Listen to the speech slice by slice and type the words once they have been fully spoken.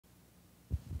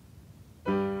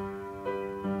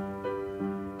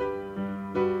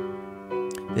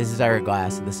This is Ira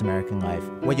Glass of This American Life.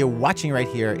 What you're watching right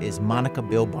here is Monica,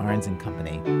 Bill Barnes and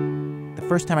Company. The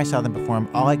first time I saw them perform,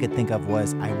 all I could think of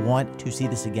was, I want to see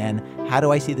this again. How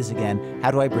do I see this again?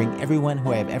 How do I bring everyone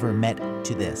who I have ever met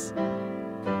to this?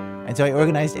 And so I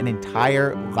organized an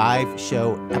entire live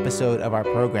show episode of our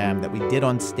program that we did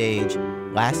on stage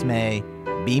last May,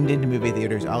 beamed into movie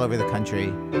theaters all over the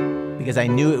country, because I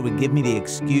knew it would give me the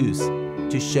excuse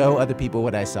to show other people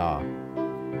what I saw.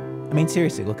 I mean,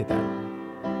 seriously, look at that.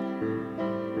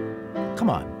 Come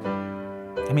on.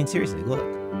 I mean, seriously, look.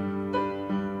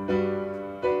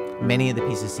 Many of the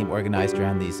pieces seem organized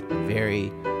around these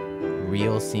very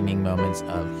real-seeming moments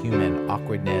of human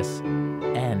awkwardness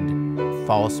and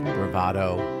false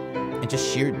bravado and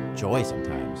just sheer joy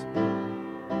sometimes.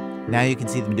 Now you can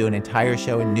see them do an entire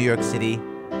show in New York City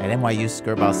at NYU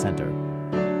Skirball Center.